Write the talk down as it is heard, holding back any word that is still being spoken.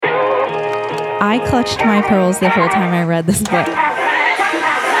I clutched my pearls the whole time I read this book. I'm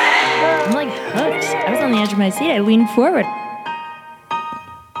like hooked. I was on the edge of my seat. I leaned forward.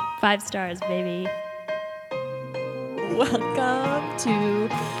 5 stars, baby. Welcome to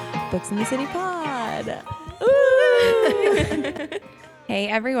Books in the City Pod. Hey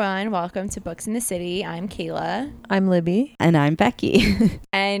everyone, welcome to Books in the City. I'm Kayla. I'm Libby. And I'm Becky.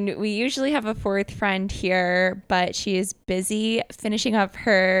 And we usually have a fourth friend here, but she is busy finishing up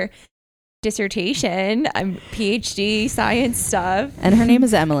her dissertation, PhD science stuff. And her name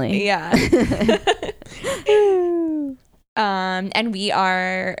is Emily. Yeah. And we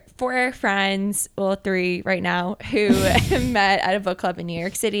are 4 friends, well 3 right now, who met at a book club in New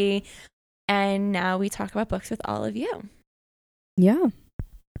York City. And now we talk about books with all of you. Yeah.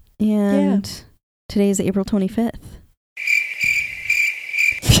 And today is April 25th.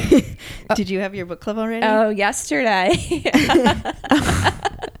 Did you have your book club already? Oh, yesterday.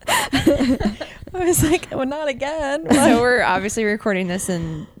 I was like, well, not again. So we're obviously recording this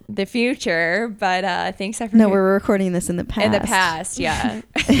in the future, but thanks everyone. No, we're recording this in the past. In the past, yeah.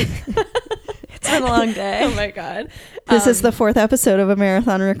 It's been a long day. Oh my God. This is the 4th episode of a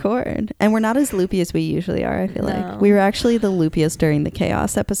marathon record. And we're not as loopy as we usually are, I feel like. We were actually the loopiest during the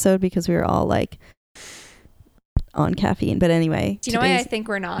chaos episode because we were all like on caffeine. But anyway. Do you know why I think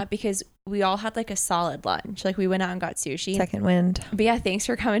we're not? Because we all had like a solid lunch. Like we went out and got sushi. Second wind. But yeah, thanks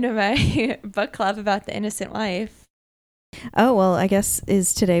for coming to my book club about The Innocent Wife. Oh, well, I guess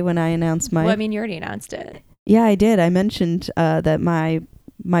is today when I announced my... Well, I mean, you already announced it. Yeah, I did. I mentioned that my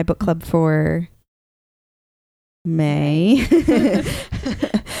book club for May.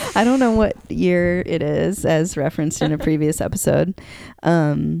 I don't know what year it is, as referenced in a previous episode.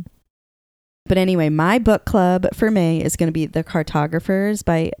 But anyway, my book club for May is going to be The Cartographers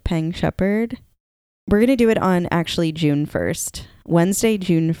by Peng Shepherd. We're going to do it on actually June 1st, Wednesday,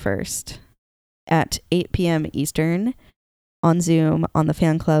 June 1st at 8 p.m. Eastern on Zoom, on the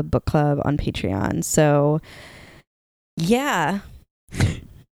fan club, book club, on Patreon. So, yeah.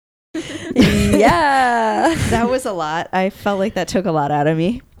 Yeah. That was a lot. I felt like that took a lot out of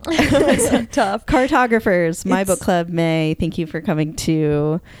me. It was tough. Cartographers, my book club, May. Thank you for coming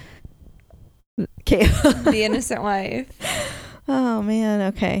to The Innocent Wife. Oh,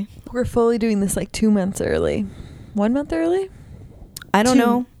 man. Okay. We're fully doing this like 2 months early. 1 month early? I don't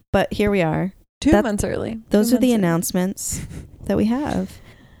know, but here we are. 2 months early. Those are the announcements that we have.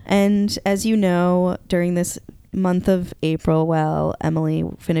 And as you know, during this month of April, while Emily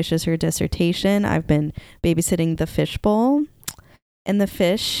finishes her dissertation, I've been babysitting the fishbowl. And the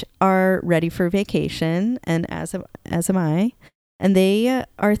fish are ready for vacation, and as am I. And they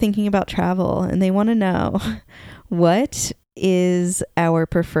are thinking about travel, and they want to know what is our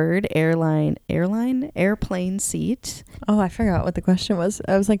preferred airplane seat. Oh, I forgot what the question was.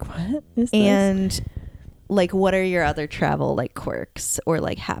 I was like, what is this? And like, what are your other travel like quirks or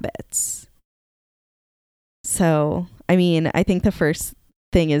like habits? So, I mean, I think the first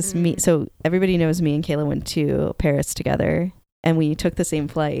thing is me. So everybody knows me and Kayla went to Paris together and we took the same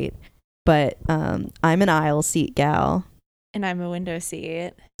flight, but I'm an aisle seat gal. And I'm a window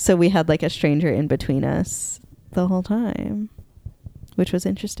seat. So we had like a stranger in between us the whole time, which was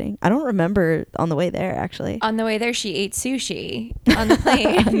interesting. I don't remember on the way there, actually. On the way there, she ate sushi on the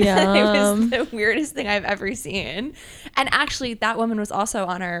plane. Yum. It was the weirdest thing I've ever seen. And actually, that woman was also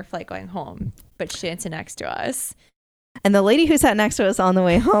on our flight going home, but she didn't sit next to us. And the lady who sat next to us on the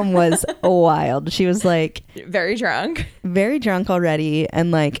way home was wild. She was like very drunk already, and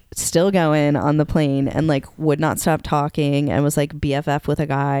like still going on the plane, and like would not stop talking, and was like BFF with a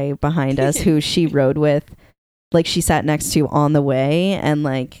guy behind us who she rode with. Like she sat next to on the way, and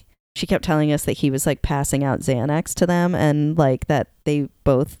like she kept telling us that he was like passing out Xanax to them, and like that they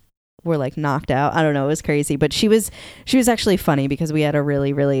both were like knocked out. I don't know, it was crazy, but she was actually funny because we had a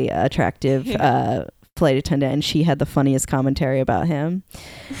really, really attractive flight attendant, and she had the funniest commentary about him.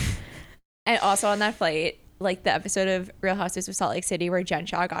 And also on that flight, like the episode of Real Housewives of Salt Lake City where Jen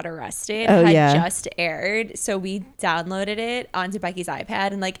Shaw got arrested had just aired, so we downloaded it onto Becky's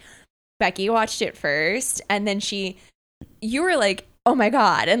iPad, and like Becky watched it first, and then you were like, oh my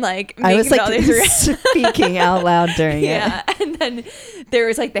God, and like I was like all these speaking out loud during it. Yeah, and then there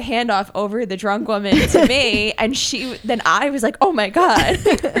was like the handoff over the drunk woman to me, and then I was like, oh my God,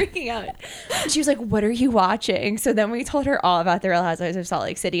 freaking out. And she was like, what are you watching? So then we told her all about the Real Housewives of Salt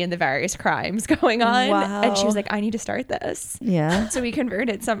Lake City and the various crimes going on. Wow. And she was like, I need to start this. Yeah. So we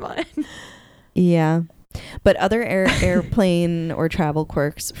converted someone. Yeah. But other airplane or travel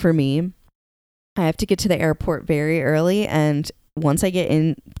quirks for me, I have to get to the airport very early, and once I get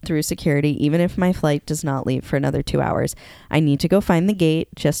in through security, even if my flight does not leave for another 2 hours, I need to go find the gate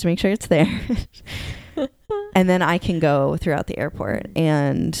just to make sure it's there. And then I can go throughout the airport.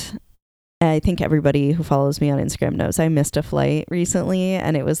 And I think everybody who follows me on Instagram knows I missed a flight recently,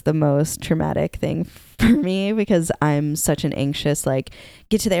 and it was the most traumatic thing for me because I'm such an anxious, like,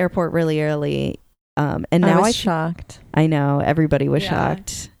 get to the airport really early. And now I was shocked. I know everybody was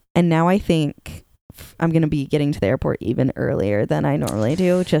shocked. And now I think I'm going to be getting to the airport even earlier than I normally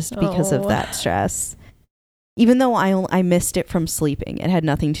do just because of that stress. Even though I missed it from sleeping. It had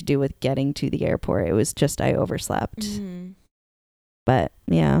nothing to do with getting to the airport. It was just I overslept. But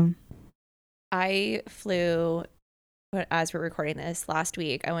yeah. I flew, as we're recording this, last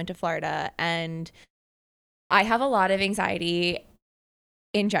week. I went to Florida, and I have a lot of anxiety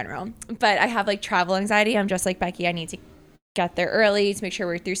in general, but I have like travel anxiety. I'm just like Becky. I need to get there early to make sure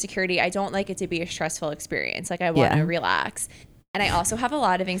we're through security. I don't like it to be a stressful experience. Like I want to relax. And I also have a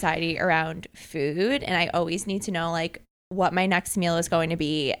lot of anxiety around food, and I always need to know like what my next meal is going to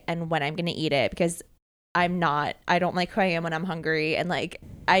be and when I'm going to eat it, because I don't like who I am when I'm hungry, and like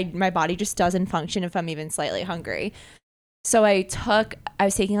my body just doesn't function if I'm even slightly hungry. So I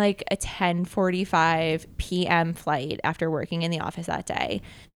was taking like a 10:45 p.m. flight after working in the office that day,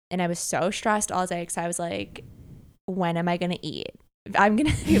 and I was so stressed all day because I was like, when am I going to eat? They're going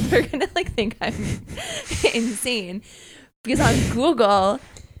to like think I'm insane, because on Google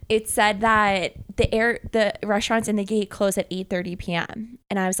it said that the restaurants in the gate close at 8:30 p.m.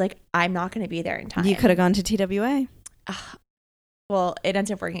 And I was like, I'm not going to be there in time. You could have gone to TWA. Well, it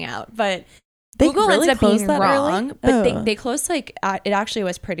ended up working out, but They Google really ended up being closed that wrong. early? But they closed like it actually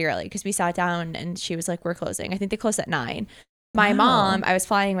was pretty early, because we sat down and she was like, we're closing. I think they closed at 9. My mom, I was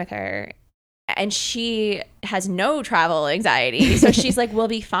flying with her, and she has no travel anxiety, so she's like, we'll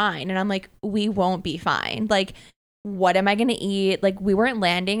be fine. And I'm like, we won't be fine. Like, what am I going to eat? Like, we weren't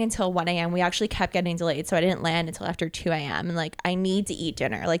landing until 1 a.m. We actually kept getting delayed, so I didn't land until after 2 a.m. And like, I need to eat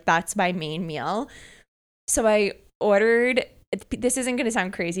dinner. Like, that's my main meal. So I ordered, this isn't going to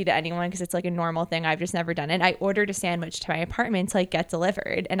sound crazy to anyone because it's like a normal thing. I've just never done it. I ordered a sandwich to my apartment to like get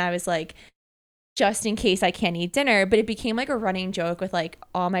delivered. And I was like, just in case I can't eat dinner. But it became like a running joke with like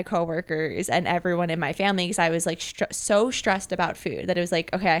all my coworkers and everyone in my family, because I was like so stressed about food that it was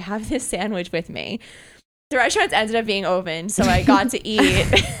like, okay, I have this sandwich with me. The restaurants ended up being open, so I got to eat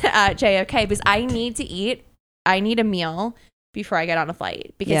at JFK, because I need to eat. I need a meal before I get on a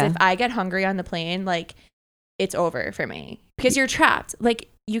flight, because if I get hungry on the plane, like, it's over for me, because you're trapped. Like,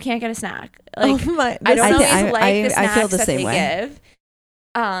 you can't get a snack. Like, I don't always like the snacks that they give.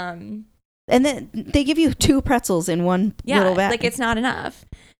 And then they give you 2 pretzels in one little bag. Like, it's not enough.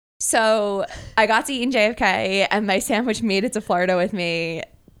 So I got to eat in JFK, and my sandwich made it to Florida with me.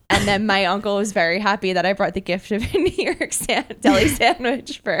 And then my uncle was very happy that I brought the gift of a New York deli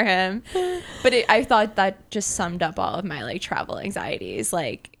sandwich for him. But I thought that just summed up all of my like travel anxieties.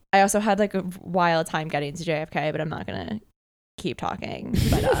 Like, I also had like a wild time getting to JFK, but I'm not going to keep talking.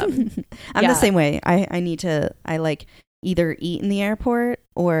 But I'm the same way. I like either eat in the airport,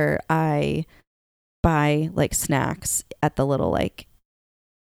 or I buy like snacks at the little like,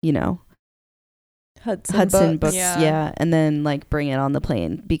 you know, Hudson Books, and then like bring it on the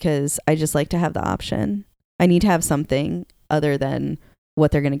plane, because I just like to have the option. I need to have something other than what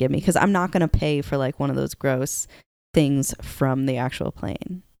they're going to give me, because I'm not going to pay for like one of those gross things from the actual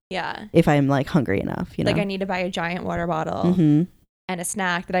plane. Yeah. If I'm like hungry enough, you know. Like, I need to buy a giant water bottle and a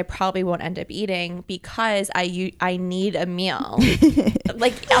snack that I probably won't end up eating, because I need a meal.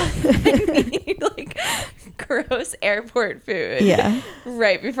 Like, I need like gross airport food. Yeah.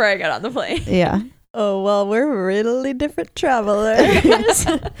 Right before I get on the plane. Yeah. Oh, well, we're really different travelers.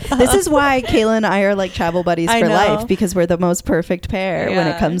 This is why Kayla and I are like travel buddies for life, because we're the most perfect pair when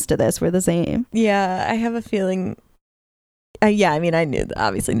it comes to this. We're the same. Yeah, I have a feeling. I mean,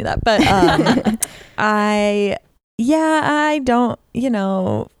 obviously knew that, but I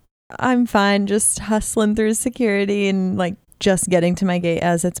don't, I'm fine just hustling through security and like just getting to my gate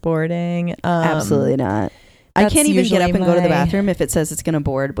as it's boarding. Absolutely not. I can't even get up and go to the bathroom if it says it's going to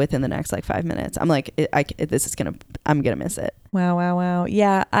board within the next like 5 minutes. I'm like, I'm going to miss it. Wow.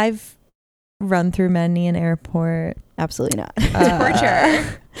 Yeah, I've run through many an airport. Absolutely not.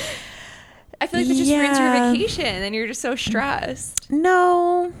 Torture. I feel like it just ruins your vacation and you're just so stressed.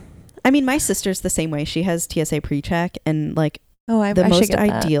 No. I mean, my sister's the same way. She has TSA pre-check, and like, the most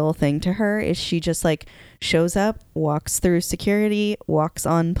ideal thing to her is she just like shows up, walks through security, walks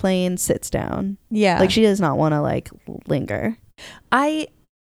on plane, sits down. Yeah. Like, she does not want to like linger. I'm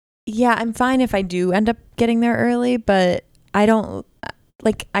fine if I do end up getting there early, but I don't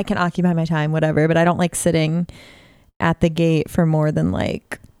like, I can occupy my time, whatever, but I don't like sitting at the gate for more than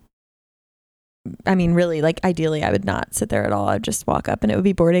like, I mean, really, like ideally I would not sit there at all. I'd just walk up and it would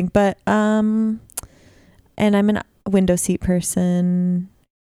be boarding. But and I'm a window seat person.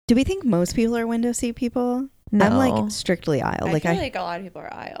 Do we think most people are window seat people? No. I'm like strictly aisle. I Like feel like a lot of people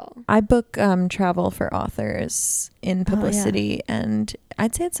are aisle. I book travel for authors in publicity, and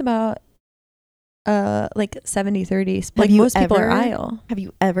I'd say it's about like 70-30. Like most people are aisle. Have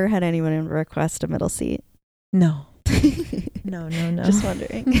you ever had anyone request a middle seat? No. No. Just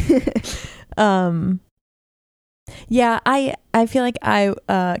wondering. Yeah, I feel like I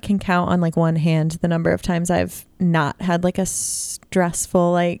can count on like one hand the number of times I've not had like a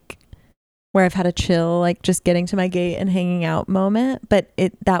stressful, like where I've had a chill, like just getting to my gate and hanging out moment, but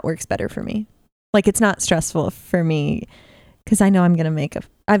that works better for me. Like it's not stressful for me because I know I'm gonna make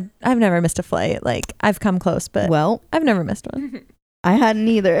I've never missed a flight. Like I've come close, but well, I've never missed one. I hadn't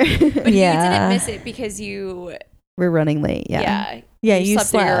either. But Yeah. you didn't miss it because you We're running late. Yeah, you you slept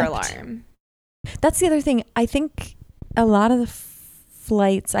through your slept. alarm. That's the other thing. I think a lot of the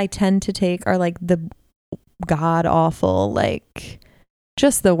flights I tend to take are like the god awful, like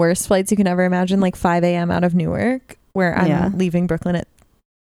just the worst flights you can ever imagine, like 5 a.m. out of Newark, where I'm leaving Brooklyn at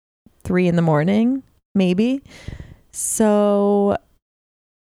 3 a.m, maybe. So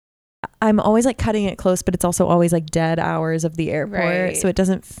I'm always like cutting it close, but it's also always like dead hours of the airport. Right. So it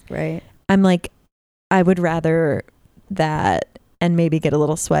doesn't, Right. I'm like, I would rather that and maybe get a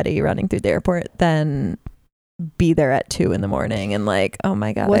little sweaty running through the airport than be there at 2 a.m. and like, oh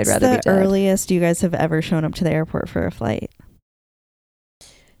my God, What's I'd rather be the dead. earliest you guys have ever shown up to the airport for a flight?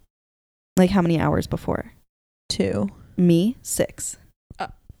 Like how many hours before? 2. Me, 6.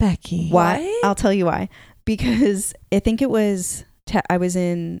 Becky. Why? What? I'll tell you why. Because I think it was I was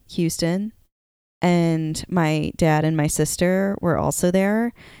in Houston and my dad and my sister were also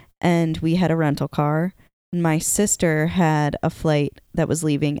there and we had a rental car. My sister had a flight that was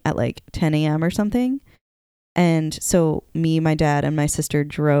leaving at like 10 a.m. or something. And so me, my dad, and my sister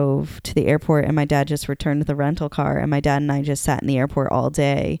drove to the airport and my dad just returned the rental car and my dad and I just sat in the airport all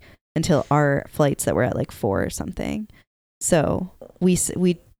day until our flights that were at like 4 or something. So we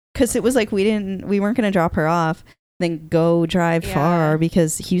because it was like we weren't going to drop her off then go drive far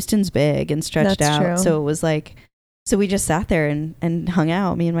because Houston's big and stretched That's out. true. So it was like, so we just sat there and hung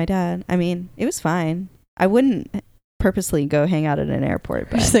out, me and my dad. I mean, it was fine. I wouldn't purposely go hang out at an airport,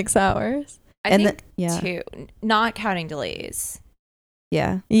 For but 6 hours. I think 2, not counting delays.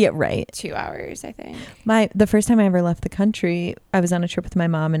 Yeah. Yeah, right. 2 hours, I think. The first time I ever left the country, I was on a trip with my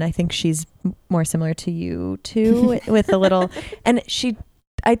mom, and I think she's more similar to you too, with a little, and she,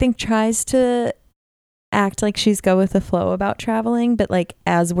 I think, tries to act like she's go with the flow about traveling, but like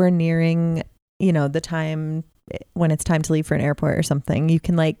as we're nearing, the time when it's time to leave for an airport or something, you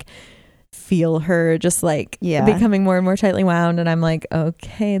can like feel her just like becoming more and more tightly wound, and I'm like,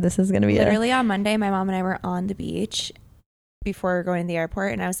 okay, this is gonna be literally on Monday. My mom and I were on the beach before going to the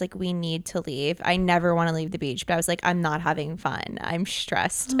airport, and I was like, we need to leave. I never want to leave the beach, but I was like, I'm not having fun. I'm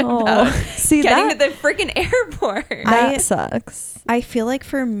stressed about getting to the freaking airport. That sucks. I feel like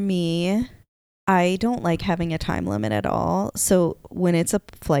for me, I don't like having a time limit at all. So when it's a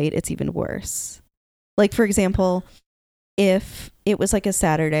flight, it's even worse. Like, for example, if it was like a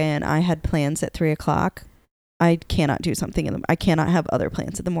Saturday and I had plans at 3:00, I cannot do something I cannot have other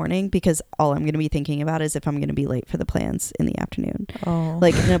plans in the morning because all I'm going to be thinking about is if I'm going to be late for the plans in the afternoon. Oh.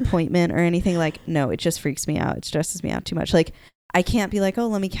 Like an appointment or anything. Like, no, it just freaks me out. It stresses me out too much. Like, I can't be like, oh,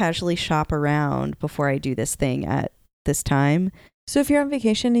 let me casually shop around before I do this thing at this time. So if you're on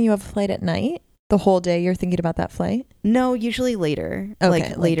vacation and you have a flight at night, the whole day you're thinking about that flight? No, usually later. Okay,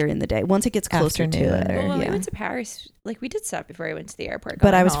 like later in the day. Once it gets closer to it. afternoon Well, when we Yeah. went to Paris, like we did stuff before we went to the airport.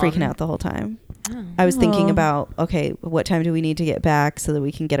 But going I was home. freaking out the whole time. Oh. I was thinking Oh. about, okay, what time do we need to get back so that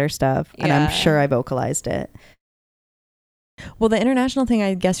we can get our stuff? And I'm Yeah. sure I vocalized it. Well, the international thing,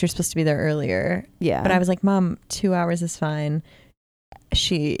 I guess you're supposed to be there earlier. Yeah. But I was like, Mom, 2 hours is fine.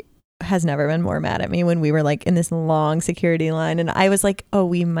 She has never been more mad at me when we were like in this long security line. And I was like, oh,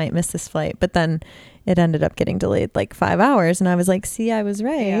 we might miss this flight. But then it ended up getting delayed like 5 hours. And I was like, see, I was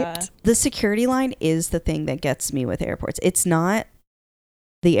right. Yeah. The security line is the thing that gets me with airports. It's not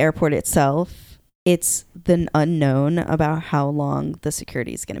the airport itself. It's the unknown about how long the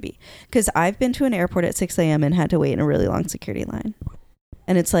security is going to be. Because I've been to an airport at 6 a.m. and had to wait in a really long security line.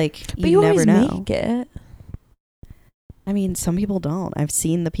 And it's like, But you never always know. make it. I mean, some people don't. I've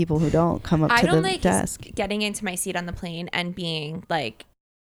seen the people who don't come up I to don't the like desk. getting into my seat on the plane and being like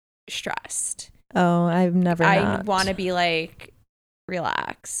stressed. Oh, I've never I not. want to be like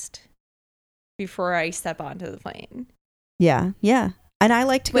relaxed before I step onto the plane. Yeah, yeah. And I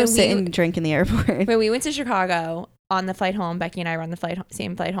like to go When sit we- and drink in the airport. When we went to Chicago on the flight home. Becky and I were on the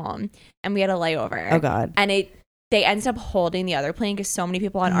same flight home, and we had a layover. Oh God. And they ended up holding the other plane because so many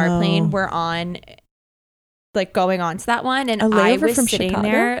people on our plane were on, like, going on to that one. And I was from sitting Chicago?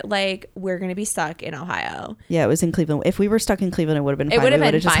 There like, we're going to be stuck in Ohio. Yeah, it was in Cleveland. If we were stuck in Cleveland, it would have been fine. It would have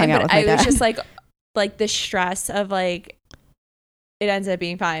been fine, but I was just like the stress of like, it ends up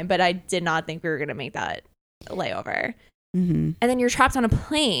being fine. But I did not think we were going to make that layover. Mm-hmm. And then you're trapped on a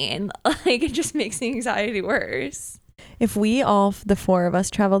plane. Like, it just makes the anxiety worse. If we the 4 of us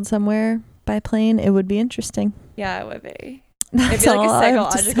traveled somewhere by plane, it would be interesting. Yeah, it would be. That's it'd be like a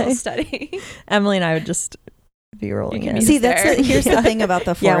psychological study. Emily and I would just be rolling in. See, here's the thing about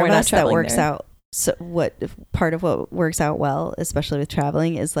the 4 of us that works out. So part of what works out well, especially with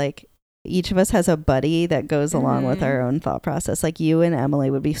traveling, is like each of us has a buddy that goes along with our own thought process. Like you and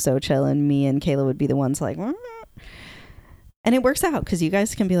Emily would be so chill, and me and Kayla would be the ones like, and it works out because you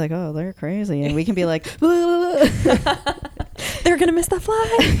guys can be like, oh, they're crazy, and we can be like, they're gonna miss that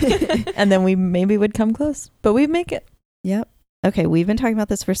flight, and then we maybe would come close, but we'd make it. Yep. Okay, we've been talking about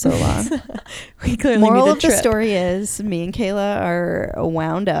this for so long. We clearly Moral need a of trip. the story is me and Kayla are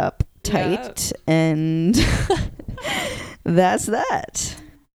wound up tight, and that's that.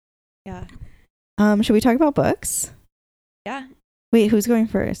 Yeah. Should we talk about books? Yeah. Wait, who's going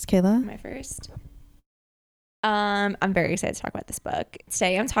first? Kayla? My first. I'm very excited to talk about this book.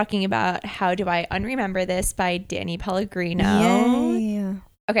 Today I'm talking about How Do I Unremember This by Danny Pellegrino. Yeah.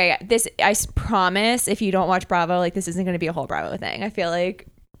 Okay, I promise if you don't watch Bravo, like this isn't going to be a whole Bravo thing. I feel like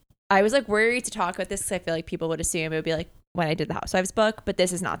I was like worried to talk about this because I feel like people would assume it would be like when I did the Housewives book, but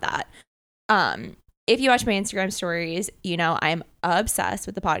this is not that. If you watch my Instagram stories, you know I'm obsessed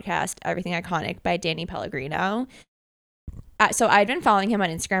with the podcast Everything Iconic by Danny Pellegrino. So I'd been following him on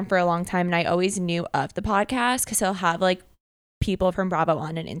Instagram for a long time, and I always knew of the podcast because he'll have like people from Bravo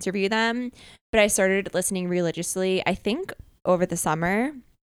on and interview them. But I started listening religiously, I think, over the summer.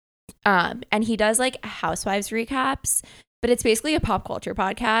 And he does like Housewives recaps, but it's basically a pop culture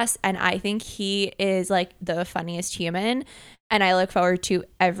podcast. And I think he is like the funniest human. And I look forward to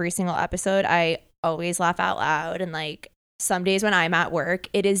every single episode. I always laugh out loud, and like some days when I'm at work,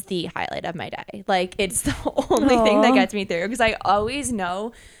 it is the highlight of my day. Like it's the only thing that gets me through because I always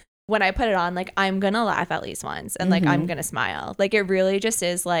know when I put it on, like I'm gonna laugh at least once, and like I'm gonna smile. Like it really just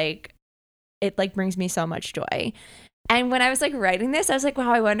is like, it like brings me so much joy. And when I was like writing this, I was like,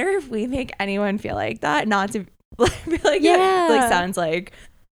 wow, I wonder if we make anyone feel like that. Not to feel like it like sounds like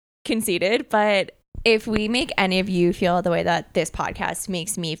conceited, but if we make any of you feel the way that this podcast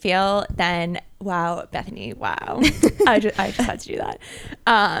makes me feel, then wow, Bethany, wow. I just had to do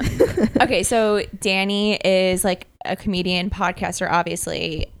that. Okay, so Danny is like a comedian, podcaster,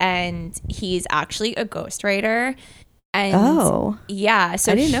 obviously, and he's actually a ghostwriter. And yeah,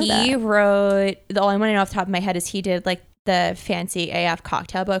 so he wrote, the only one I know off the top of my head is he did like the Fancy AF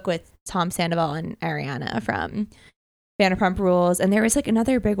cocktail book with Tom Sandoval and Ariana from Vanderpump Rules. And there was like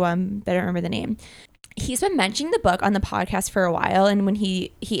another big one, but I don't remember the name. He's been mentioning the book on the podcast for a while. And when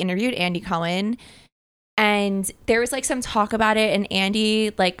he interviewed Andy Cohen, and there was like some talk about it, and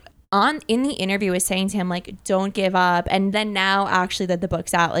Andy like in the interview was saying to him like, don't give up. And then now actually that the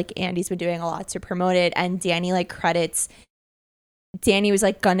book's out, like Andy's been doing a lot to promote it, and Danny like credits Danny was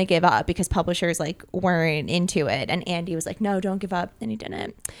like gonna give up because publishers like weren't into it, and Andy was like, no, don't give up, and he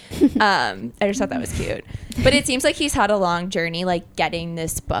didn't. I just thought that was cute. But it seems like he's had a long journey like getting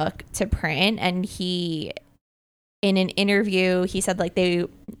this book to print, and he, in an interview, he said like a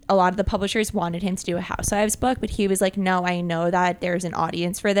lot of the publishers wanted him to do a Housewives book, but he was like, no, I know that there's an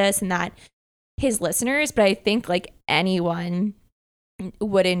audience for this and that his listeners, but I think like anyone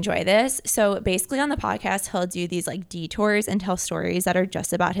would enjoy this. So basically on the podcast, he'll do these like detours and tell stories that are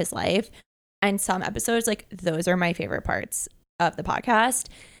just about his life. And some episodes, like those are my favorite parts of the podcast.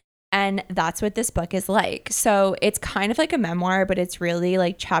 And that's what this book is like. So it's kind of like a memoir, but it's really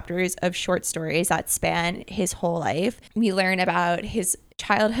like chapters of short stories that span his whole life. We learn about his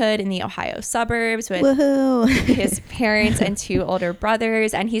childhood in the Ohio suburbs with his parents and 2 older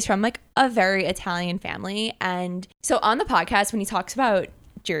brothers. And he's from like a very Italian family. And so on the podcast, when he talks about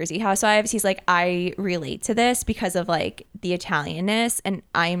Jersey Housewives, he's like, I relate to this because of like the Italianness. And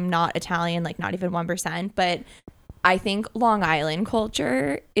I'm not Italian, like not even 1%, but I think Long Island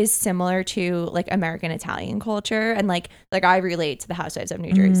culture is similar to like American Italian culture. And like I relate to the Housewives of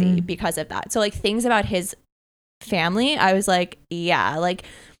New Jersey because of that. So like things about his family, I was like, yeah, like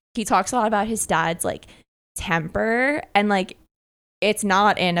he talks a lot about his dad's like temper, and like it's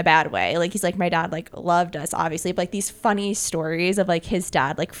not in a bad way. Like he's like, my dad like loved us, obviously, but like these funny stories of like his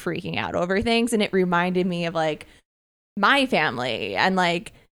dad like freaking out over things. And it reminded me of like my family, and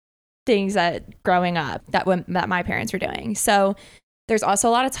like things that growing up that my parents were doing. So there's also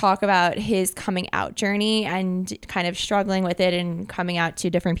a lot of talk about his coming out journey and kind of struggling with it and coming out to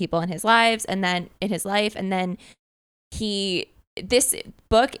different people in his life. And then this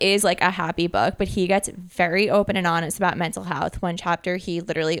book is like a happy book, but he gets very open and honest about mental health. One chapter, he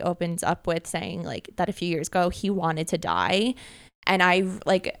literally opens up with saying like that a few years ago, he wanted to die. And I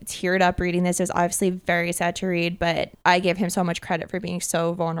like teared up reading this. It was obviously very sad to read, but I give him so much credit for being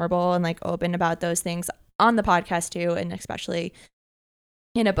so vulnerable and like open about those things on the podcast too. And especially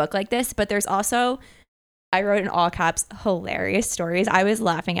in a book like this. But there's also, I wrote in all caps, hilarious stories. I was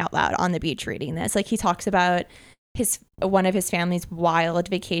laughing out loud on the beach reading this. Like he talks about one of his family's wild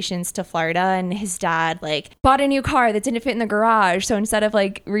vacations to Florida, and his dad like bought a new car that didn't fit in the garage. So instead of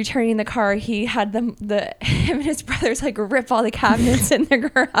like returning the car, he had him and his brothers like rip all the cabinets in the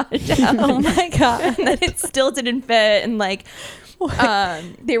garage out. Oh my God. And then it still didn't fit. And like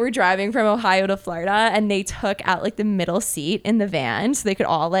they were driving from Ohio to Florida, and they took out like the middle seat in the van so they could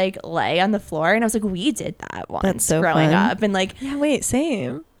all like lay on the floor. And I was like, we did that once growing up. And like, yeah, wait,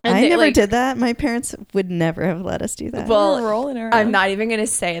 same. I never did that. My parents would never have let us do that. Well, rolling around. I'm not even going to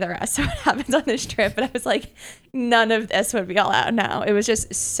say the rest of what happens on this trip, but I was like, none of this would be allowed now. It was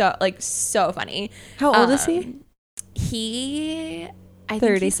just so funny. How old is he? I think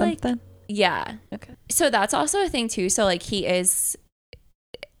 30 he's something. Like, yeah. Okay. So that's also a thing too. So like he is,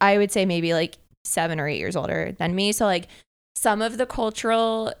 I would say maybe like 7 or 8 years older than me. So like some of the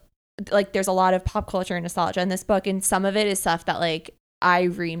cultural, like there's a lot of pop culture and nostalgia in this book, and some of it is stuff that like I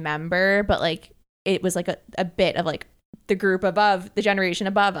remember, but like it was like a bit of like the group above, the generation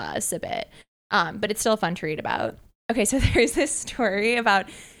above us a bit. But it's still fun to read about. Okay, so there's this story about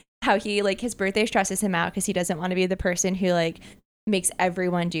how he like his birthday stresses him out because he doesn't want to be the person who like makes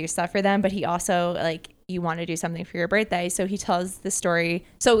everyone do stuff for them, but he also like, you want to do something for your birthday. So he tells the story.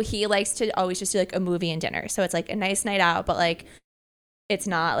 So he likes to always just do like a movie and dinner. So it's like a nice night out, but like it's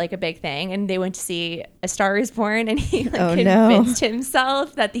not like a big thing. And they went to see A Star Is Born, and he like convinced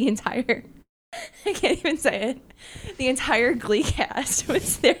himself that the entire, I can't even say it, the entire Glee cast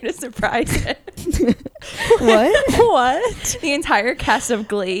was there to surprise him. What? The entire cast of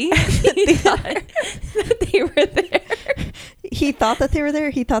Glee. He thought that they were there. He thought that they were there.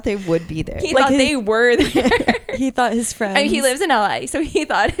 He thought they would be there. He thought they were there. He thought his friends. I mean, he lives in LA, so he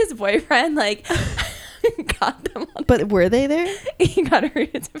thought his boyfriend like got them. But were they there? He got her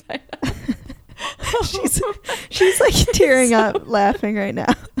to find out. she's like tearing up, laughing right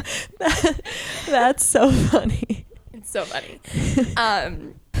now. That's so funny. It's so funny.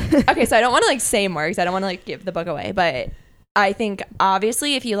 Okay, so I don't want to like say more because I don't want to like give the book away, but I think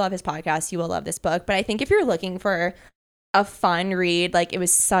obviously if you love his podcast, you will love this book. But I think if you're looking for a fun read, like it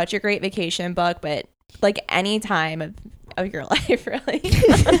was such a great vacation book, but like any time of your life, really.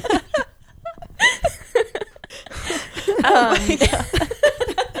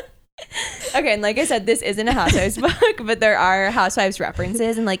 Okay, and like I said, this isn't a Housewives book, but there are Housewives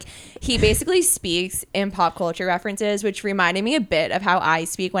references, and like he basically speaks in pop culture references, which reminded me a bit of how I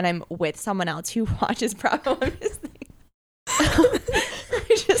speak when I'm with someone else who watches Bravo. I'm just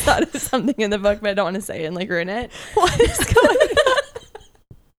I just thought of something in the book, but I don't want to say it and like ruin it. What is going on?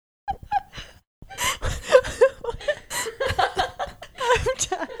 I'm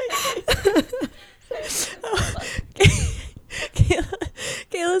dying.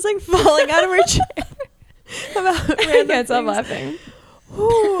 Kayla's like falling out of her chair. I can't stop laughing.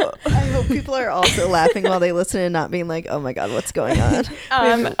 I hope people are also laughing while they listen and not being like, oh my God, what's going on?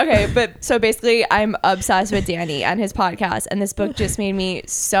 Okay, but so basically I'm obsessed with Danny and his podcast, and this book just made me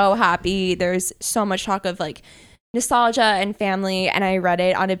so happy. There's so much talk of like nostalgia and family, and I read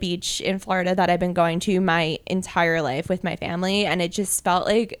it on a beach in Florida that I've been going to my entire life with my family, and it just felt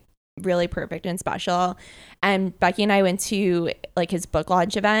like really perfect and special. And Becky and I went to like his book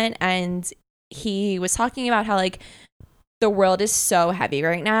launch event, and he was talking about how like the world is so heavy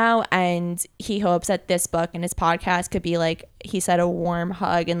right now, and he hopes that this book and his podcast could be like, he said, a warm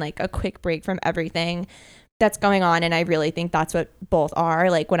hug and like a quick break from everything that's going on. And I really think that's what both are.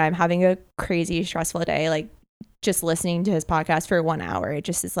 Like when I'm having a crazy stressful day, like just listening to his podcast for 1 hour, it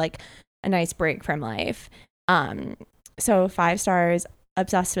just is like a nice break from life. So 5 stars,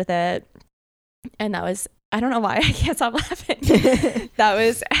 obsessed with it. And that was, I don't know why I can't stop laughing. That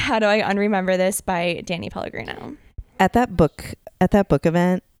was How Do I Unremember This by Danny Pellegrino. At that book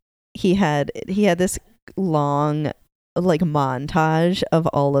event, he had this long like montage of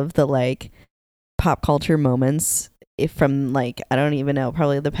all of the like pop culture moments from like, I don't even know,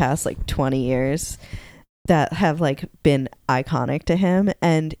 probably the past like 20 years that have like been iconic to him.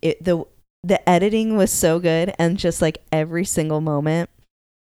 And the editing was so good, and just like every single moment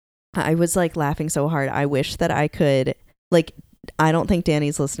I was like laughing so hard. I wish that I could, like, I don't think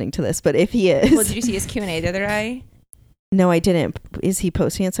Danny's listening to this, but if he is. Well, did you see his Q&A the other day? No, I didn't. Is he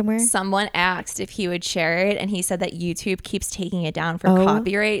posting it somewhere? Someone asked if he would share it, and he said that YouTube keeps taking it down for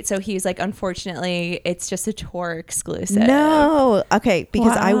copyright. So he's like, unfortunately, it's just a tour exclusive. No. Okay,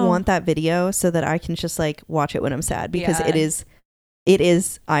 because I want that video so that I can just like watch it when I'm sad, because it is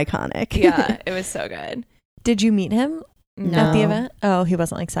iconic. Yeah, it was so good. Did you meet him at the No. event? Oh, he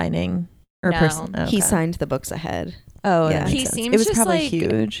wasn't like signing or No. person. Okay. He signed the books ahead. Oh, Yeah. that makes He sense. seems it was just, probably like,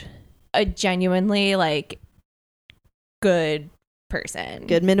 huge. A genuinely like good person.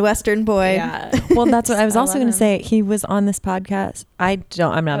 Good Midwestern boy. Yeah. Well, that's what I was also love going to him. say. He was on this podcast. I'm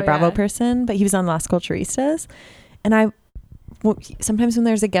not a Bravo yeah. person, but he was on Las Culturistas. And sometimes when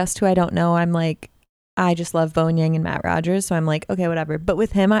there's a guest who I don't know, I'm like, I just love Bowen Yang and Matt Rogers. So I'm like, okay, whatever. But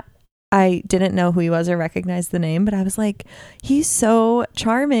with him, I didn't know who he was or recognize the name, but I was like, he's so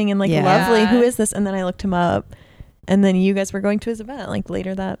charming and like Yeah. lovely. Who is this? And then I looked him up. And then you guys were going to his event like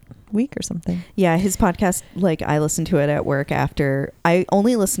later that week or something. Yeah, his podcast, like I listen to it at work after. I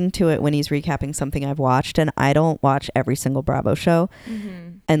only listen to it when he's recapping something I've watched, and I don't watch every single Bravo show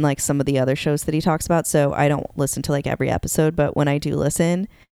and like some of the other shows that he talks about, so I don't listen to like every episode, but when I do listen,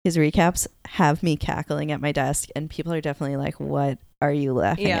 his recaps have me cackling at my desk, and people are definitely like, what are you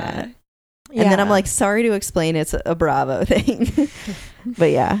laughing at? And then I'm like, sorry to explain, it's a Bravo thing. But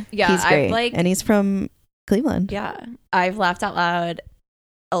yeah, he's great. And he's from Cleveland. Yeah. I've laughed out loud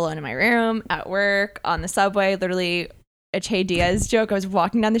alone in my room, at work, on the subway, literally a Che Diaz joke. I was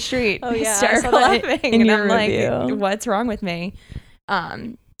walking down the street, hysterical laughing, in and your I'm review. like, what's wrong with me?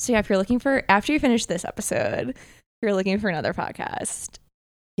 So yeah, if you're looking for, after you finish this episode, if you're looking for another podcast,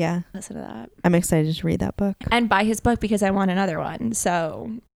 Yeah, listen to that. I'm excited to read that book. And buy his book because I want another one. So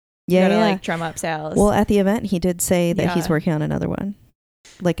Yeah, you gotta yeah. like drum up sales. Well, at the event, he did say that he's Yeah. working on another one,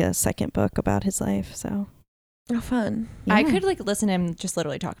 like a second book about his life. So Oh, fun. I yeah. could like listen to him just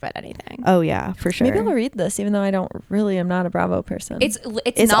literally talk about anything. Oh yeah, for sure. Maybe I'll read this, even though I am not a Bravo person. It's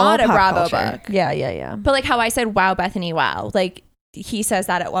It's all not a pop Bravo culture. book. yeah. But like how I said, wow, Bethany, wow. Like he says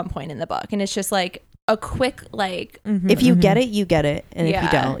that at one point in the book. And it's just like a quick, like, If you get it, you get it, and if you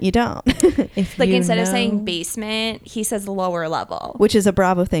Yeah. don't, you don't. If like you instead of know- saying basement, he says lower level. Which is a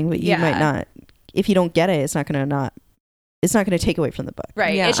Bravo thing, but you Yeah. might not. If you don't get it, it's not gonna take away from the book.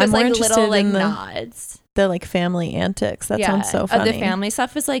 Right. Yeah, It's I'm just more like interested little like in the- nods. the like family antics. That sounds so funny. The family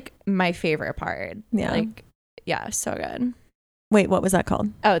stuff is like my favorite part. Yeah. Like, yeah, so good. Wait, what was that called?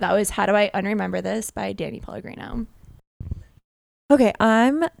 Oh, that was How Do I Unremember This by Danny Pellegrino. Okay,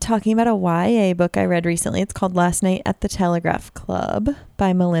 I'm talking about a YA book I read recently. It's called Last Night at the Telegraph Club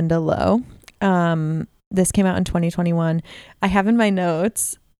by Melinda Lowe. This came out in 2021. I have in my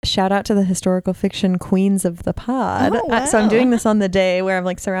notes, shout out to the historical fiction queens of the pod. Oh, So I'm wow. doing this on the day where I'm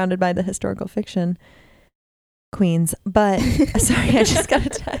like surrounded by the historical fiction queens. But sorry, I just got a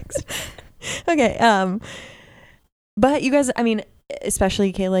text. Okay. But you guys, I mean,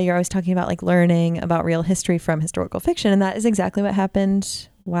 especially Kayla, you're always talking about like learning about real history from historical fiction, and that is exactly what happened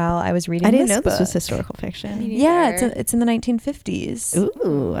while I was reading. I didn't know book. this was historical fiction. Yeah, it's in the 1950s.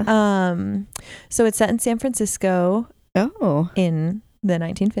 Ooh. So it's set in San Francisco Oh. in the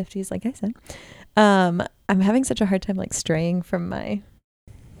 1950s, like I said. I'm having such a hard time like straying from my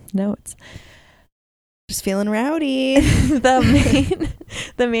notes. Just feeling rowdy.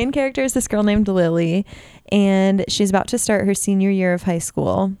 the main character is this girl named Lily, and she's about to start her senior year of high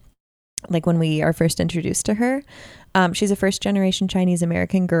school, like when we are first introduced to her. She's a first generation Chinese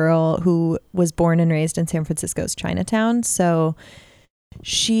American girl who was born and raised in San Francisco's Chinatown. So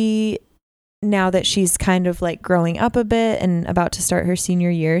now that she's kind of like growing up a bit and about to start her senior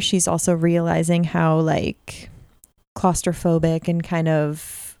year, she's also realizing how like claustrophobic and kind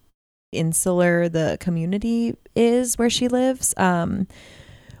of insular the community is where she lives,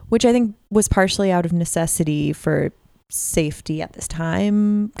 which I think was partially out of necessity for safety at this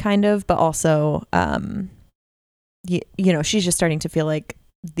time, kind of, but also you know, she's just starting to feel like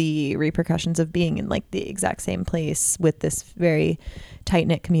the repercussions of being in like the exact same place with this very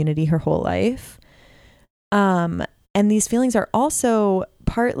tight-knit community her whole life. And these feelings are also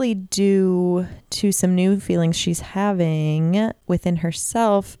partly due to some new feelings she's having within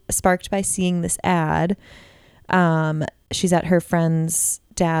herself, sparked by seeing this ad. She's at her friend's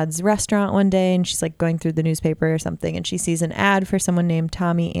dad's restaurant one day, and she's like going through the newspaper or something, and she sees an ad for someone named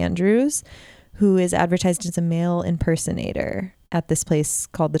Tommy Andrews, who is advertised as a male impersonator at this place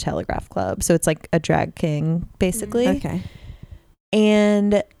called the Telegraph Club. So it's like a drag king, basically. Okay.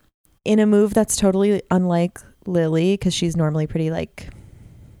 And in a move that's totally unlike Lily, because she's normally pretty like,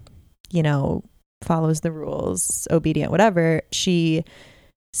 you know, follows the rules, obedient, whatever, she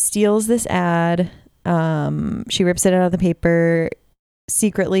steals this ad. She rips it out of the paper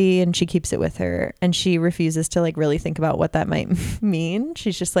secretly and she keeps it with her, and she refuses to like really think about what that might mean.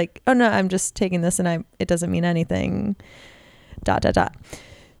 She's just like, oh no, I'm just taking this and it doesn't mean anything. ...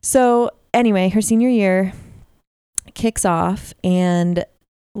 So anyway, her senior year kicks off and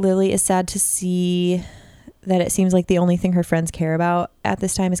Lily is sad to see that it seems like the only thing her friends care about at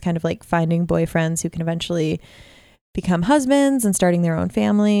this time is kind of like finding boyfriends who can eventually become husbands and starting their own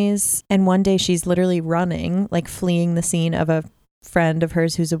families. And one day she's literally running, like fleeing the scene of a friend of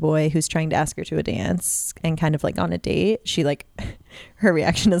hers who's a boy who's trying to ask her to a dance and kind of like on a date. She like, her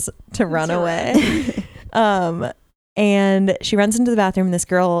reaction is to run away. And she runs into the bathroom. This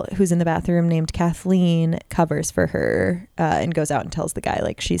girl who's in the bathroom named Kathleen covers for her and goes out and tells the guy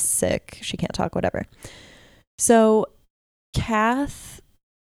like she's sick, she can't talk, whatever. So Kath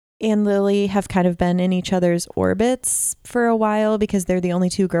and Lily have kind of been in each other's orbits for a while because they're the only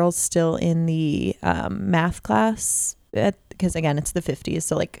two girls still in the math class. Because again, it's the 50s.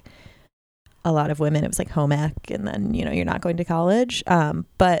 So like a lot of women, it was like home ec and then, you know, you're not going to college.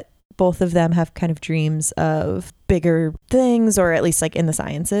 But both of them have kind of dreams of bigger things, or at least like in the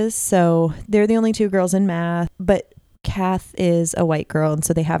sciences. So they're the only two girls in math, but Kath is a white girl. And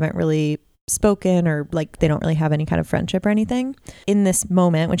so they haven't really spoken, or like they don't really have any kind of friendship or anything. In this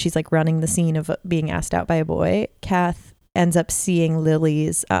moment, when she's like running the scene of being asked out by a boy, Kath ends up seeing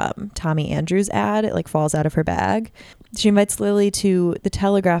Lily's Tommy Andrews ad. It like falls out of her bag. She invites Lily to the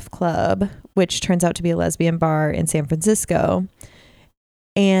Telegraph Club, which turns out to be a lesbian bar in San Francisco.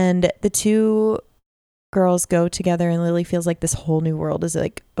 And the two girls go together and Lily feels like this whole new world is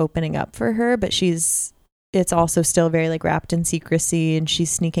like opening up for her, but it's also still very like wrapped in secrecy, and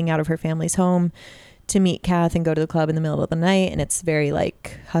she's sneaking out of her family's home to meet Kath and go to the club in the middle of the night, and it's very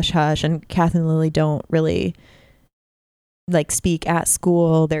like hush hush, and Kath and Lily don't really like speak at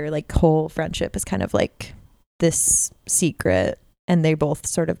school. Their like whole friendship is kind of like this secret, and they both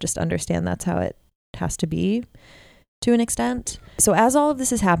sort of just understand that's how it has to be to an extent. So as all of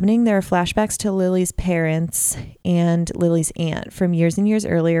this is happening, there are flashbacks to Lily's parents and Lily's aunt from years and years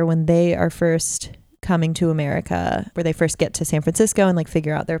earlier when they are first coming to America, where they first get to San Francisco and like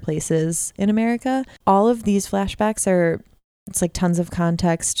figure out their places in America. All of these flashbacks it's like tons of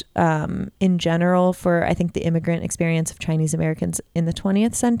context in general for, I think, the immigrant experience of Chinese Americans in the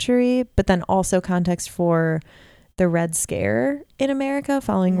 20th century, but then also context for the Red Scare in America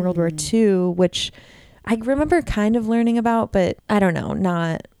following World War II, which I remember kind of learning about, but I don't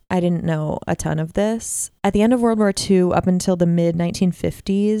know, I didn't know a ton of this. At the end of World War II, up until the mid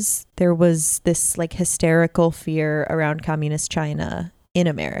 1950s, there was this like hysterical fear around communist China in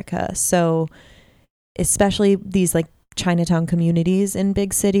America. So especially these like Chinatown communities in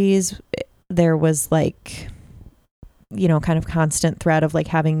big cities, there was like, you know, kind of constant threat of like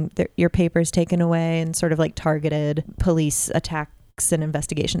having your papers taken away and sort of like targeted police attacks and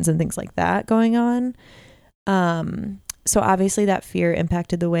investigations and things like that going on. So obviously that fear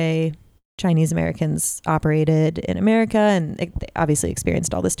impacted the way Chinese Americans operated in America, and they obviously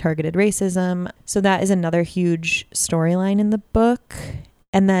experienced all this targeted racism. So that is another huge storyline in the book.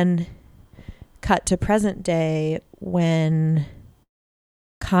 And then cut to present day when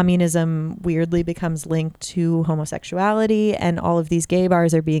communism weirdly becomes linked to homosexuality, and all of these gay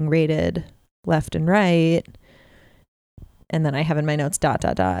bars are being raided left and right. And then I have in my notes ...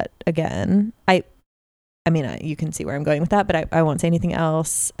 again. I mean, you can see where I'm going with that, but I won't say anything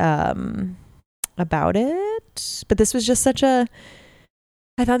else about it. But this was just I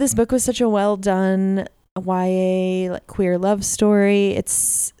thought this book was such a well done YA like queer love story.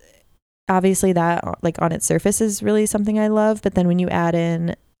 It's obviously that like on its surface is really something I love, but then when you add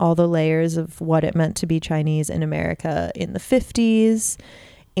in all the layers of what it meant to be Chinese in America in the 50s,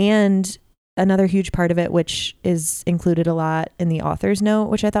 and another huge part of it, which is included a lot in the author's note,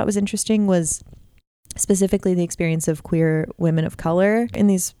 which I thought was interesting, was specifically the experience of queer women of color in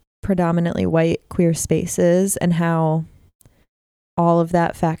these predominantly white queer spaces, and how all of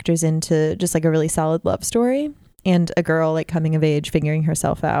that factors into just like a really solid love story and a girl like coming of age, figuring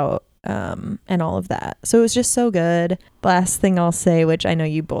herself out, and all of that. So it was just so good. Last thing I'll say, which I know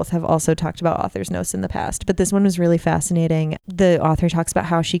you both have also talked about author's notes in the past, but this one was really fascinating. The author talks about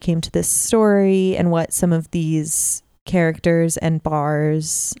how she came to this story and what some of these characters and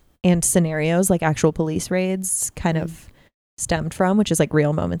bars and scenarios, like actual police raids, kind of stemmed from, which is like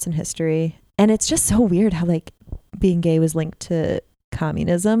real moments in history. And it's just so weird how like being gay was linked to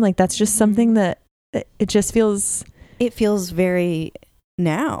communism. Like that's just something that it just feels very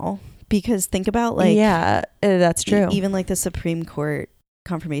now, because think about like, yeah, that's true. Even like the Supreme Court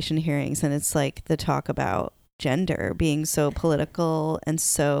confirmation hearings, and it's like the talk about gender being so political and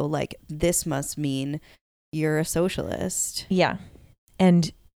so like this must mean you're a socialist. Yeah.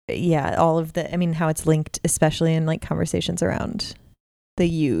 And yeah, all of the, I mean, how it's linked, especially in like conversations around the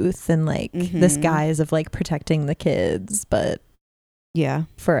youth and like this guise of like protecting the kids, but yeah,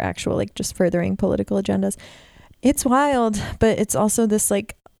 for actual like just furthering political agendas. It's wild, but it's also this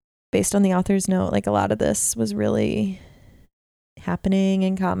like, based on the author's note, like a lot of this was really happening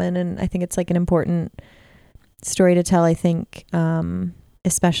in common, and I think it's like an important story to tell. I think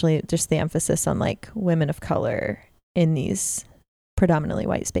especially just the emphasis on like women of color in these predominantly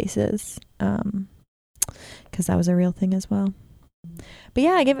white spaces, because that was a real thing as well. But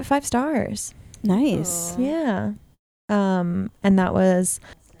yeah, I gave it 5 stars. Nice. Aww. Yeah. And that was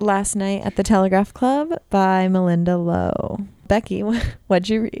Last Night at the Telegraph Club by Melinda Lowe. Becky, what'd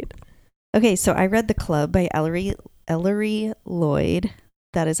you read? Okay, so I read The Club by Ellery Lloyd.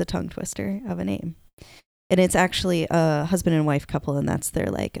 That is a tongue twister of a name. And it's actually a husband and wife couple, and that's their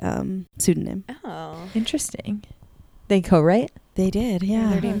like pseudonym. Oh. Interesting. They co-write? They did, yeah.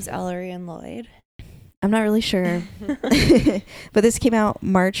 Their name's Ellery and Lloyd. I'm not really sure. But this came out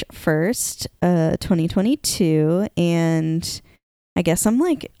March 1st, 2022. And I guess I'm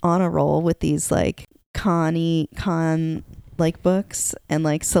like on a roll with these like con like books and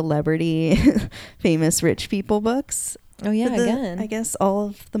like celebrity famous rich people books. Oh yeah, again. I guess all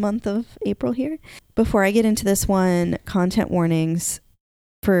of the month of April here. Before I get into this one, content warnings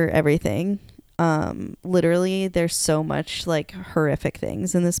for everything. Literally there's so much like horrific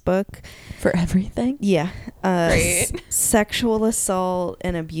things in this book. For everything? Yeah. Great. Sexual assault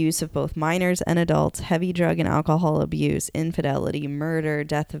and abuse of both minors and adults, heavy drug and alcohol abuse, infidelity, murder,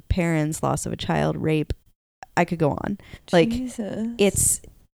 death of parents, loss of a child, rape. I could go on. Like, Jesus. it's,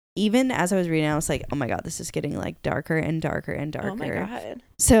 even as I was reading, I was like, oh my God, this is getting like darker and darker and darker. Oh my God.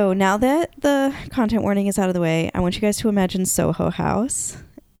 So now that the content warning is out of the way, I want you guys to imagine Soho House.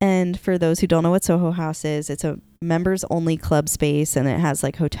 And for those who don't know what Soho House is, it's a members only club space, and it has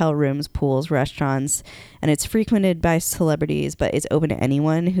like hotel rooms, pools, restaurants, and it's frequented by celebrities, but it's open to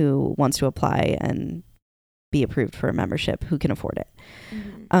anyone who wants to apply and be approved for a membership who can afford it.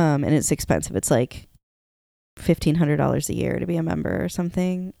 Mm-hmm. And it's expensive. It's like $1,500 a year to be a member or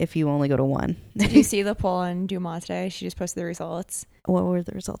something if you only go to one. Did you see the poll on Dumas today? She just posted the results. What were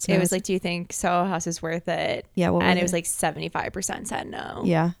the results? It was like, do you think Soho House is worth it? Yeah, what and were it was they? like 75% said no.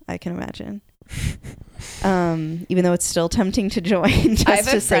 Yeah, I can imagine. Even though it's still tempting to join. Just I have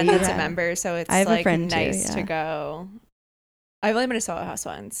to a friend say that's that. a member, so it's I have a like friend too, nice yeah. to go. I've only been to Soho House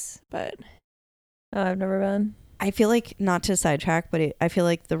once, but Oh, I've never been. I feel like, not to sidetrack, but I feel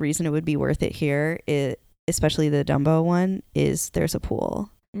like the reason it would be worth it here, especially the Dumbo one, is there's a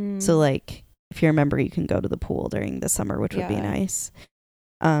pool. So like if you're a member, you can go to the pool during the summer, which would be Yeah. nice.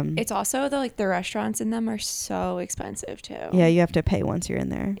 it's also the restaurants in them are so expensive too. Yeah, you have to pay once you're in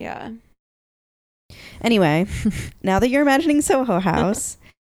there. Yeah. Anyway, now that you're imagining Soho House,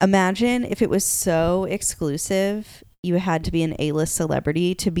 imagine if it was so exclusive, you had to be an A-list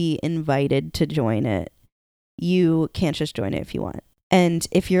celebrity to be invited to join it. You can't just join it if you want. And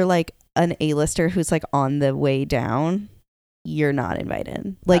if you're like an A-lister who's like on the way down, you're not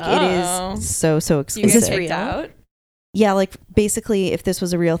invited. Like it Oh. is so Do you exclusive. get this kicked real? out? Yeah, like basically if this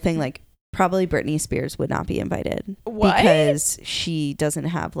was a real thing, like probably Britney Spears would not be invited. What? Because she doesn't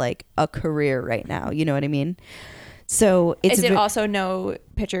have like a career right now. You know what I mean? So it's Is it also no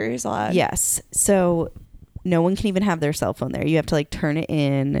pictures allowed? yes. So no one can even have their cell phone there. You have to like turn it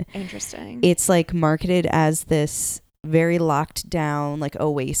in. Interesting. It's like marketed as this very locked down like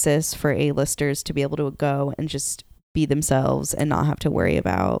oasis for A-listers to be able to go and just be themselves and not have to worry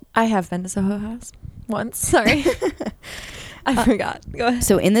about. I have been to Soho House once. Sorry. I forgot. Go ahead.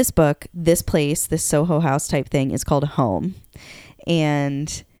 So in this book, this place, this Soho House type thing is called Home.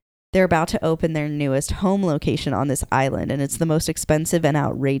 And they're about to open their newest home location on this island. And it's the most expensive and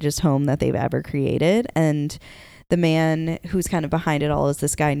outrageous home that they've ever created. And the man who's kind of behind it all is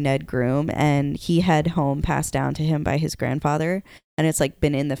this guy, Ned Groom. And he had home passed down to him by his grandfather. And it's like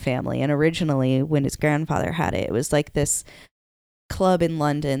been in the family. And originally when his grandfather had it, it was like this club in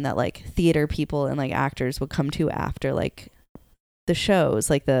London that like theater people and like actors would come to after like the shows,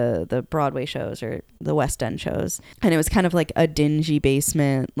 like the Broadway shows or the West End shows. And it was kind of like a dingy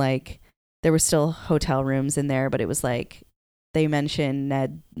basement. Like there were still hotel rooms in there, but it was like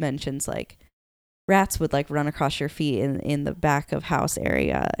Ned mentions like rats would like run across your feet in the back of house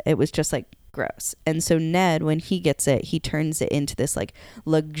area. It was just like gross. And so Ned, when he gets it, he turns it into this like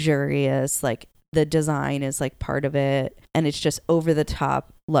luxurious, like the design is like part of it, and it's just over the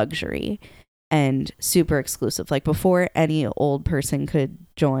top luxury and super exclusive. Like before any old person could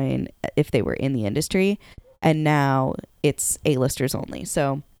join, if they were in the industry, and now it's A-listers only.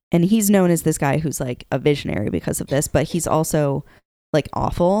 So, and he's known as this guy who's like a visionary because of this, but he's also like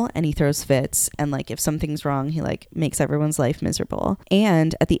awful, and he throws fits, and like if something's wrong, he like makes everyone's life miserable.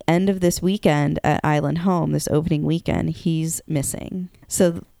 And at the end of this weekend at Island Home, this opening weekend, he's missing.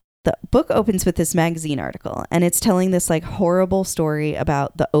 So the book opens with this magazine article, and it's telling this like horrible story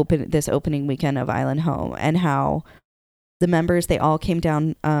about this opening weekend of Island Home, and how the members, they all came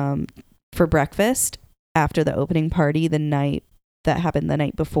down for breakfast after the opening party the night that happened the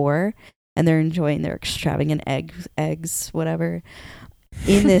night before, and they're enjoying their extravagant eggs, whatever,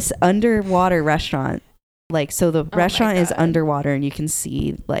 in this underwater restaurant. Like, so the restaurant is underwater, and you can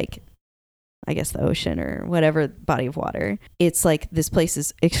see like, I guess the ocean or whatever body of water. It's like, this place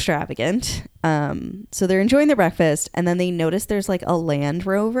is extravagant. So they're enjoying their breakfast, and then they notice there's like a Land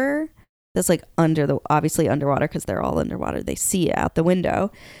Rover that's like obviously underwater, because they're all underwater. They see it out the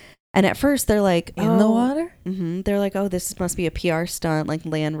window. And at first they're like, in the water? Mm-hmm. They're like, oh, this must be a PR stunt. Like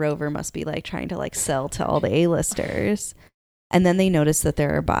Land Rover must be like trying to like sell to all the A-listers. And then they notice that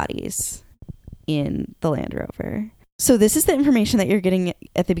there are bodies in the Land Rover. So this is the information that you're getting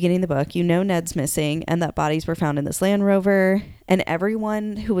at the beginning of the book. You know Ned's missing, and that bodies were found in this Land Rover, and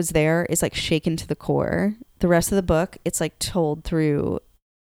everyone who was there is like shaken to the core. The rest of the book, it's like told through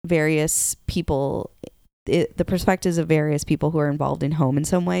various people, the perspectives of various people who are involved in Home in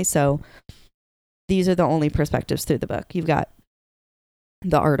some way. So these are the only perspectives through the book. You've got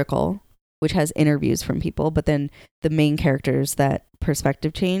the article, which has interviews from people, but then the main characters that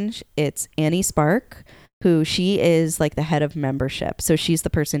perspective change. It's Annie Spark, who she is like the head of membership. So she's the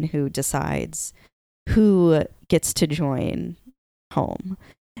person who decides who gets to join Home.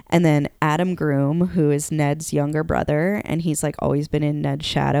 And then Adam Groom, who is Ned's younger brother, and he's like always been in Ned's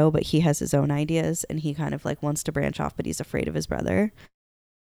shadow, but he has his own ideas, and he kind of like wants to branch off, but he's afraid of his brother.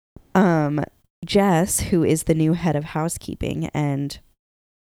 Jess, who is the new head of housekeeping, and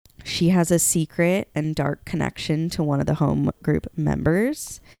she has a secret and dark connection to one of the Home group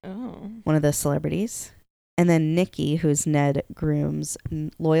members, one of the celebrities. And then Nikki, who's Ned Groom's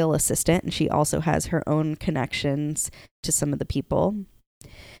loyal assistant, and she also has her own connections to some of the people.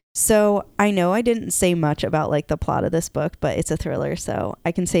 So I know I didn't say much about like the plot of this book, but it's a thriller, so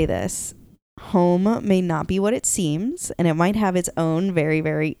I can say this. Home may not be what it seems, and it might have its own very,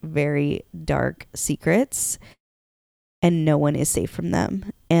 very, very dark secrets, and no one is safe from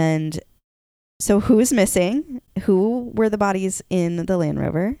them. And so who is missing? Who were the bodies in the Land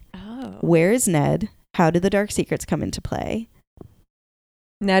Rover? Where is Ned? How did the dark secrets come into play?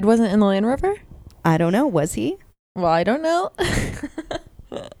 Ned wasn't in the Land Rover? I don't know. Was he? Well, I don't know.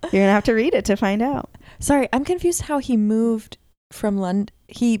 You're going to have to read it to find out. Sorry, I'm confused how he moved from London.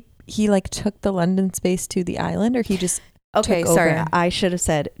 He like took the London space to the island, or he just Okay, took sorry. over? I should have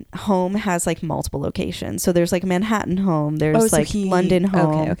said Home has like multiple locations. So there's like Manhattan Home, there's London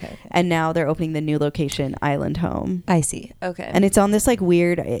Home, okay. and now they're opening the new location, Island Home. I see. Okay. And it's on this like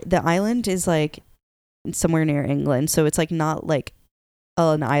weird, the island is like somewhere near England, so it's like not like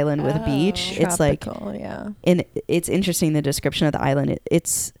an island with a beach. It's like, yeah. And it's interesting, the description of the island.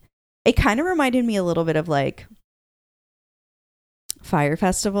 It kind of reminded me a little bit of like Fire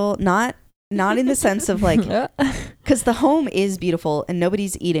Festival, not in the sense of like, because the Home is beautiful and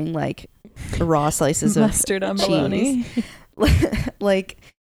nobody's eating like raw slices of mustard on bologna. Like,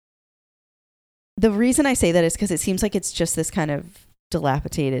 the reason I say that is because it seems like it's just this kind of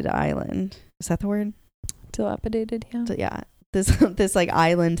dilapidated island. Is that the word? Dilapidated, yeah. So, yeah, this like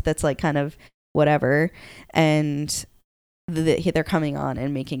island that's like kind of whatever, and they're coming on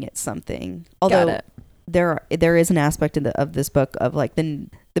and making it something. Although there is an aspect of this book of like the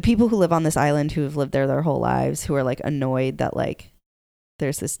people who live on this island who have lived there their whole lives, who are like annoyed that like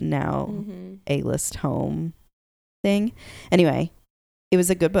there's this now A-list Home thing. Anyway, it was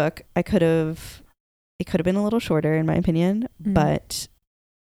a good book. It could have been a little shorter in my opinion, but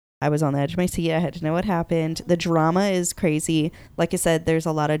I was on the edge of my seat. I had to know what happened. The drama is crazy. Like I said, there's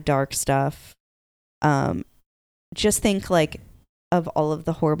a lot of dark stuff. Just think like of all of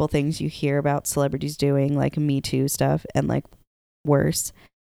the horrible things you hear about celebrities doing, like Me Too stuff and like worse.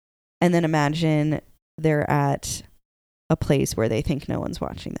 And then imagine they're at a place where they think no one's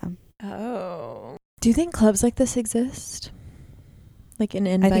watching them. Oh. Do you think clubs like this exist? Like an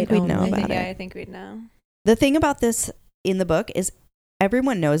invite I think we'd only? know about it. Yeah, I think we'd know. The thing about this in the book is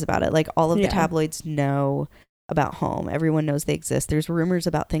everyone knows about it. Like all of the tabloids know about Home. Everyone knows they exist. There's rumors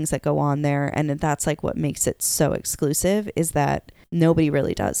about things that go on there, and that's like what makes it so exclusive, is that nobody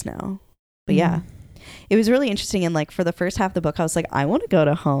really does know. But yeah, it was really interesting. And like for the first half of the book, I was like, I want to go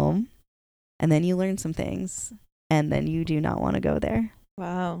to Home. And then you learn some things, and then you do not want to go there.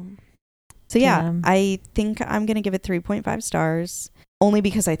 Wow. So yeah, Damn. I think I'm going to give it 3.5 stars. Only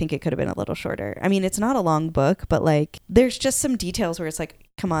because I think it could have been a little shorter. I mean, it's not a long book, but like there's just some details where it's like,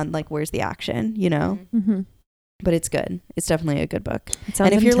 come on, like where's the action, you know? Mm-hmm. But it's good. It's definitely a good book. It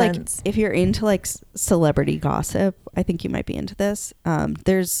sounds And if you're intense. like, if you're into like celebrity gossip, I think you might be into this.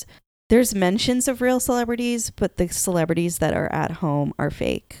 There's mentions of real celebrities, but the celebrities that are at home are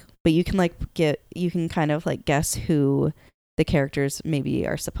fake. But you can you can kind of like guess who the characters maybe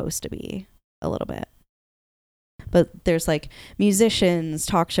are supposed to be a little bit. But there's like musicians,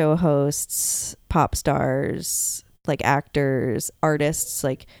 talk show hosts, pop stars, like actors, artists,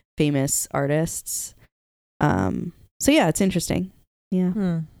 like famous artists. So yeah, it's interesting.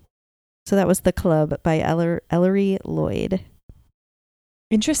 Yeah. So that was The Club by Ellery Lloyd.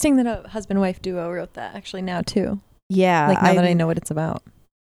 Interesting that a husband-wife duo wrote that actually now too. Yeah. Like now that I know what it's about.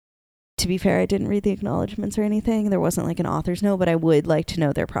 To be fair, I didn't read the acknowledgments or anything. There wasn't like an author's note, but I would like to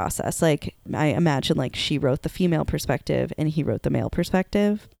know their process. Like I imagine like she wrote the female perspective and he wrote the male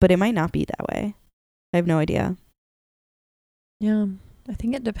perspective, but it might not be that way. I have no idea. Yeah. I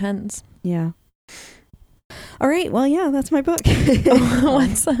think it depends. Yeah. All right. Well, yeah, that's my book.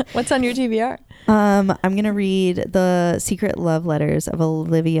 What's on your TBR? I'm going to read The Secret Love Letters of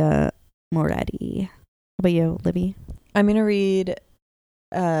Olivia Moretti. How about you, Libby? I'm going to read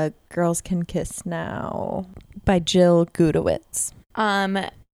Girls Can Kiss Now by Jill Gudowitz. One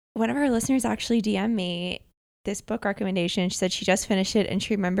of our listeners actually DM'd me this book recommendation. She said she just finished it and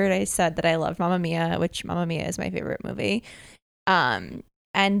she remembered I said that I love Mamma Mia, which Mamma Mia is my favorite movie.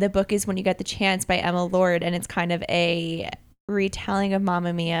 And the book is When You Get the Chance by Emma Lord, and it's kind of a retelling of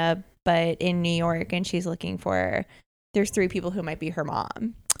Mamma Mia, but in New York, and she's looking for, there's 3 people who might be her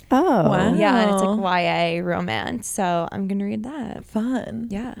mom. Oh. Wow. Yeah, and it's like YA romance. So I'm going to read that. Fun.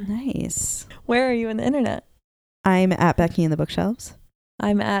 Yeah. Nice. Where are you on the internet? I'm at Becky in the Bookshelves.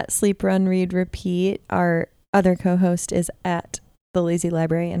 I'm at Sleep, Run, Read, Repeat. Our other co-host is at The Lazy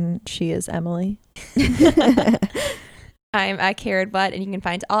Library, and she is Emily. I'm at Carrot Butt, and you can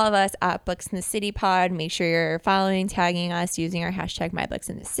find all of us at Books in the City Pod. Make sure you're following, tagging us, using our hashtag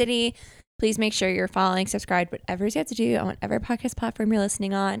MyBooksInTheCity. Please make sure you're following, subscribe, whatever you have to do on whatever podcast platform you're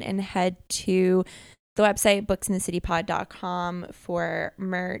listening on, and head to the website booksinthecitypod.com for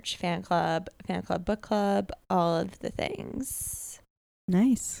merch, fan club, book club, all of the things.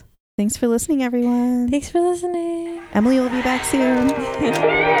 Nice. Thanks for listening, everyone. Thanks for listening. Emily will be back soon.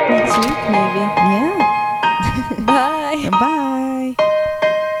 Next week, maybe. Yeah. Bye. Bye.